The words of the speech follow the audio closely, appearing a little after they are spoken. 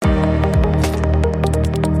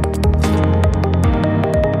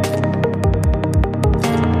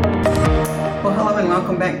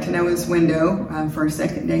Noah's window for a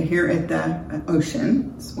second day here at the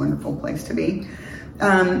ocean. It's a wonderful place to be.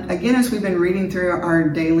 Again, as we've been reading through our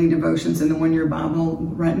daily devotions in the One Year Bible,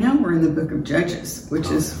 right now we're in the book of Judges, which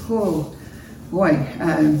is,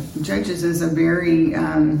 Judges is a very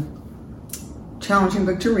challenging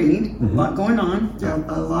book to read. A lot going on,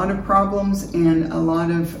 a lot of problems, and a lot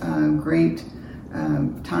of great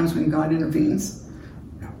times when God intervenes.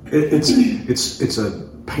 It's a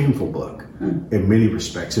painful book in many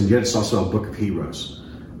respects, and yet it's also a book of heroes.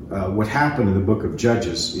 What happened in the book of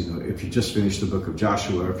Judges, if you just finished the book of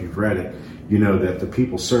Joshua, if you've read it, you know that the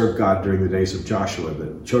people served God during the days of Joshua.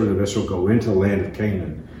 The children of Israel go into the land of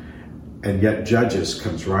Canaan, and yet Judges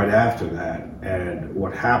comes right after that. And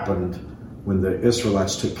what happened when the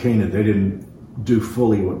Israelites took Canaan, they didn't do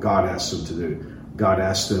fully what God asked them to do. God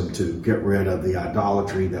asked them to get rid of the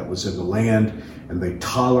idolatry that was in the land, and they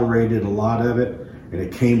tolerated a lot of it, and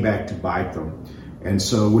it came back to bite them. And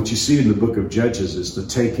so what you see in the book of Judges is the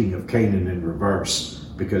taking of Canaan in reverse,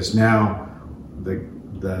 because now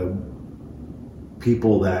the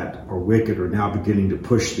people that are wicked are now beginning to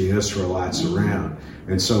push the Israelites around.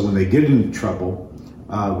 And so when they get into trouble,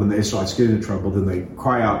 when the Israelites get into trouble, then they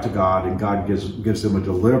cry out to God, and God gives them a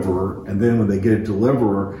deliverer. And then when they get a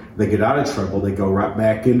deliverer, they get out of trouble, they go right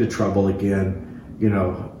back into trouble again,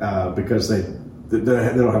 because they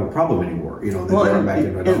don't have a problem anymore.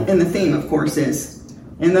 And the theme, of course, is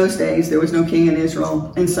in those days there was no king in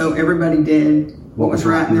Israel, and so everybody did what was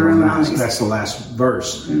right in their own eyes. That's the last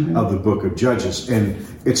verse of the book of Judges, and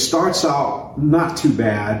it starts out not too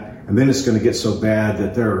bad, and then it's going to get so bad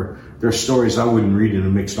that there are stories I wouldn't read in a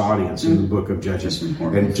mixed audience in the book of Judges.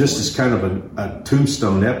 And just as kind of a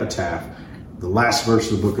tombstone epitaph, the last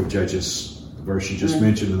verse of the book of Judges, the verse you just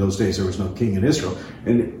mentioned, in those days there was no king in Israel.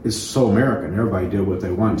 And it's so American. Everybody did what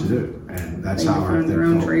they wanted to do. And that's how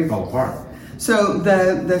everything fell apart. So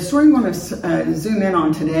the story we want to zoom in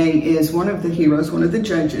on today is one of the heroes, one of the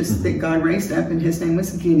judges that God raised up, and his name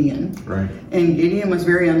was Gideon. Right. And Gideon was a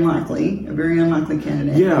very unlikely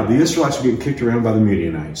candidate. Yeah, the Israelites were getting kicked around by the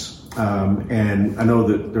Midianites. And I know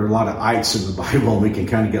that there are a lot of ites in the Bible, and we can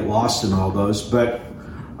kind of get lost in all those. But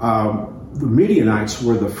the Midianites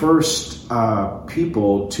were the first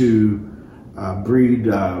people to breed,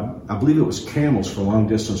 I believe it was camels for long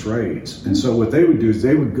distance raids. And so what they would do is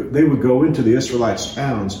they would go into the Israelites'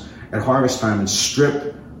 towns at harvest time and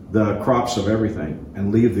strip the crops of everything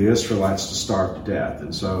and leave the Israelites to starve to death.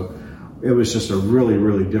 And so it was just a really,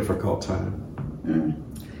 really difficult time.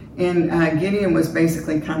 And Gideon was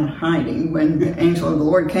basically kind of hiding when the angel of the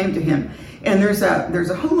Lord came to him. And there's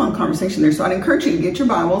a whole long conversation there. So I'd encourage you to get your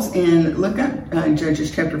Bibles and look up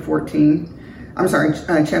Judges chapter 14. I'm sorry,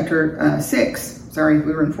 chapter 6. Sorry,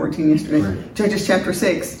 we were in 14 yesterday. Right. Judges chapter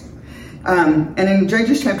 6. And in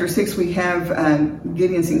Judges chapter 6, we have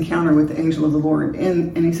Gideon's encounter with the angel of the Lord.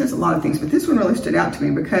 And he says a lot of things, but this one really stood out to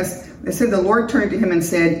me because it said the Lord turned to him and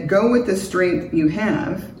said, "Go with the strength you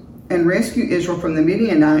have and rescue Israel from the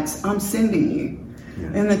Midianites. I'm sending you."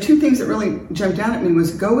 Yeah. And the two things that really jumped out at me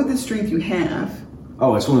was go with the strength you have.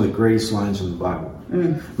 Oh, it's one of the greatest lines in the Bible.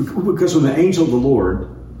 Because when the angel of the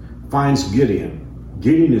Lord finds Gideon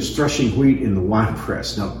is threshing wheat in the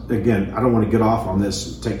winepress. Now, again, I don't want to get off on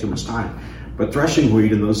this, take too much time, but threshing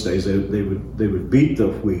wheat in those days, they would beat the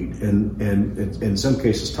wheat and in some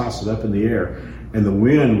cases toss it up in the air, and the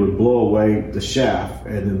wind would blow away the chaff,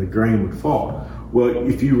 and then the grain would fall. Well,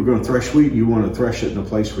 if you were going to thresh wheat, you want to thresh it in a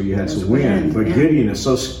place where you had some wind. But Gideon is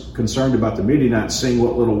so concerned about the Midianites seeing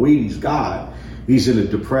what little wheat he's got. He's in a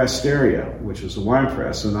depressed area, which is the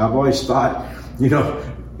winepress. And I've always thought,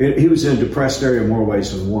 he was in a depressed area in more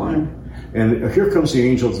ways than one. And here comes the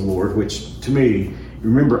angel of the Lord, which to me,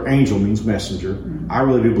 remember, angel means messenger. I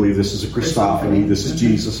really do believe this is a Christophany. This is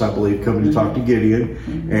Jesus, I believe, coming to talk to Gideon.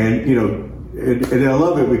 And, and I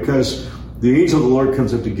love it because the angel of the Lord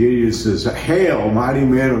comes up to Gideon and says, "Hail, mighty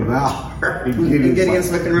man of valor." And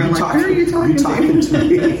Gideon's looking around like, who are you talking to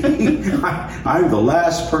me? I'm the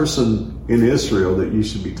last person in Israel that you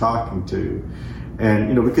should be talking to.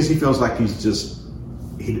 And, because he feels like he's just,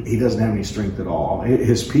 he doesn't have any strength at all.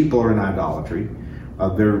 His people are in idolatry.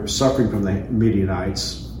 They're suffering from the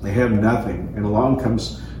Midianites. They have nothing. And along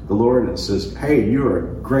comes the Lord and says, "Hey, you're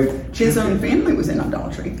a great champion." His own family was in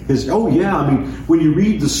idolatry. When you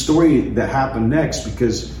read the story that happened next,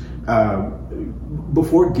 because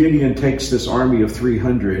before Gideon takes this army of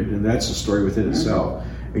 300, and that's a story within itself,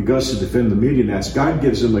 and goes to defend the Midianites, God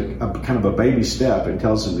gives him a kind of a baby step and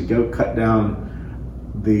tells him to go cut down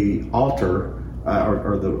the altar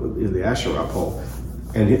or the Asherah pole.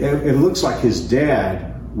 And it looks like his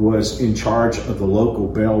dad was in charge of the local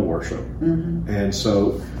Baal worship. And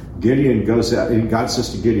so Gideon goes out, and God says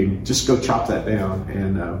to Gideon, just go chop that down,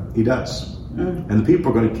 and he does. And the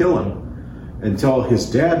people are going to kill him until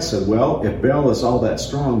his dad said, well, if Baal is all that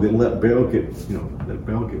strong, then let Baal get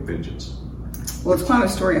vengeance. Well, it's quite a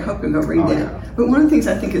story. I hope you'll go read that. Yeah. But one of the things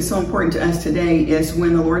I think is so important to us today is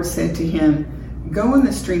when the Lord said to him, go in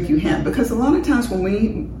the strength you have. Because a lot of times when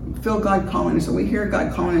we feel God calling us, or we hear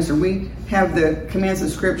God calling us, or we have the commands of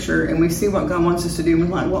Scripture and we see what God wants us to do, and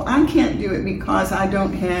we're like, well, I can't do it because I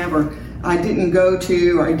don't have, or I didn't go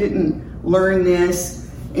to, or I didn't learn this.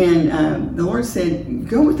 And the Lord said,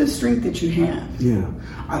 go with the strength that you have. Yeah.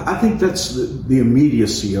 I think that's the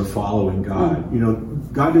immediacy of following God. You know,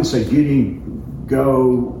 God didn't say, Gideon,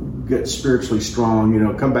 go get spiritually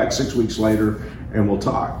strong, come back 6 weeks later and we'll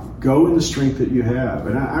talk. Go in the strength that you have.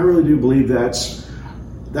 And I really do believe that's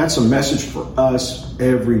a message for us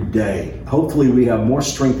every day. Hopefully we have more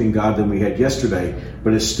strength in God than we had yesterday,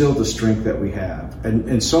 but it's still the strength that we have.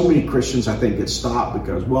 And so many Christians, I think, get stopped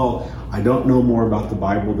because, well, I don't know more about the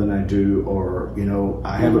Bible than I do, or,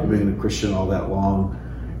 I haven't been a Christian all that long,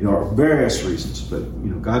 or various reasons.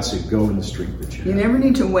 But, God said, go in the strength that you have. You never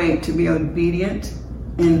need to wait to be obedient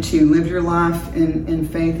and to live your life in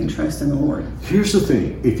faith and trust in the Lord. Here's the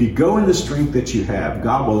thing. If you go in the strength that you have,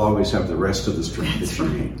 God will always have the rest of the strength that you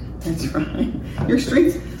need. That's right. Your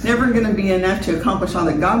strength's never going to be enough to accomplish all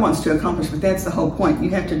that God wants to accomplish, but that's the whole point.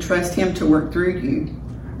 You have to trust Him to work through you.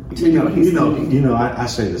 I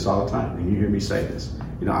say this all the time, and you hear me say this.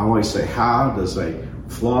 I always say, how does a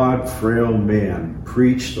flawed, frail man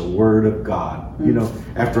preach the Word of God?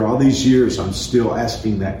 After all these years, I'm still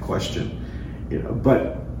asking that question.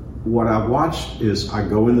 But what I watch is I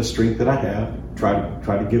go in the strength that I have,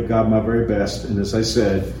 try to give God my very best, and as I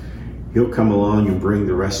said, He'll come along and bring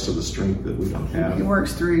the rest of the strength that we don't have. He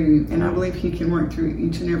works through you, and I believe He can work through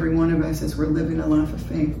each and every one of us as we're living a life of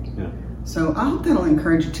faith. Yeah. So I hope that'll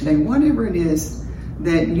encourage you today. Whatever it is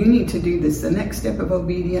that you need to do, this the next step of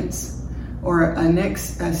obedience or a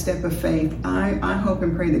next step of faith, I hope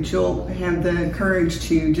and pray that you'll have the courage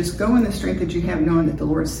to just go in the strength that you have, knowing that the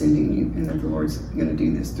Lord's sending you and that the Lord's going to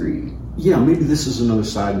do this through you. Yeah, maybe this is another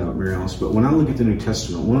side note, Mary Alice, but when I look at the New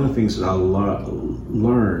Testament, one of the things that I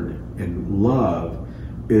learned and love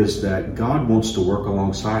is that God wants to work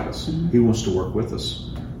alongside us. Mm-hmm. He wants to work with us.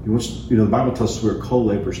 He wants, the Bible tells us we're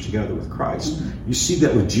co-laborers together with Christ. Mm-hmm. You see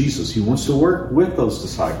that with Jesus. He wants to work with those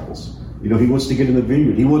disciples. He wants to get in the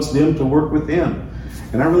vineyard. He wants them to work with Him.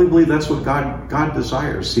 And I really believe that's what God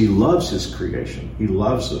desires. He loves His creation. He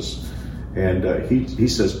loves us. And he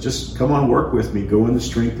says, just come on, work with me. Go in the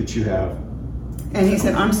strength that you have. And He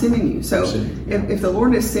said, I'm sending you. So if the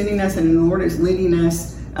Lord is sending us and the Lord is leading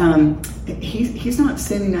us, He's not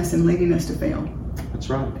sending us and leading us to fail. That's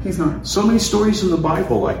right. He's not. So many stories in the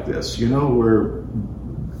Bible like this, where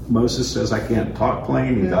Moses says, I can't talk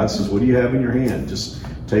plain. And God says, what do you have in your hand? Just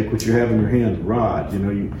take what you have in your hand, the rod.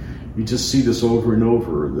 You just see this over and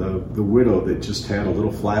over. The widow that just had a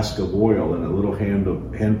little flask of oil and a little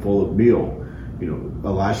handful of meal.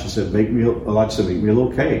 Elijah said, make me a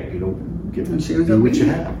little cake. Do what you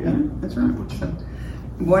have. Yeah, that's right. So,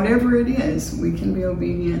 whatever it is, we can be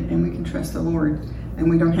obedient and we can trust the Lord, and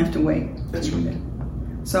we don't have to wait. That's right.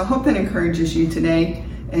 So I hope that encourages you today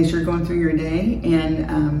as you're going through your day.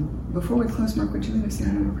 And before we close, Mark, would you lead us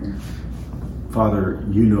in a prayer? Father,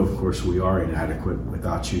 of course, we are inadequate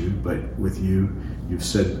without you, but with you, you've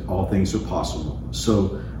said all things are possible.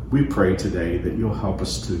 So we pray today that you'll help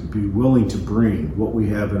us to be willing to bring what we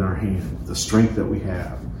have in our hand, the strength that we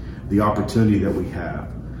have, the opportunity that we have,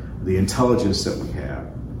 the intelligence that we have,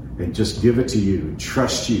 and just give it to you and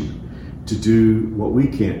trust you to do what we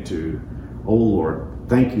can't do. Oh Lord,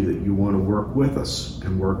 thank you that you want to work with us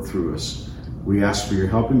and work through us. We ask for your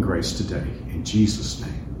help and grace today. In Jesus'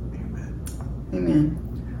 name, amen.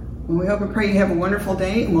 Amen. Well, we hope and pray you have a wonderful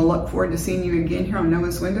day, and we'll look forward to seeing you again here on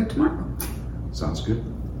Noah's Window tomorrow. Sounds good.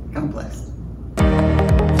 God bless.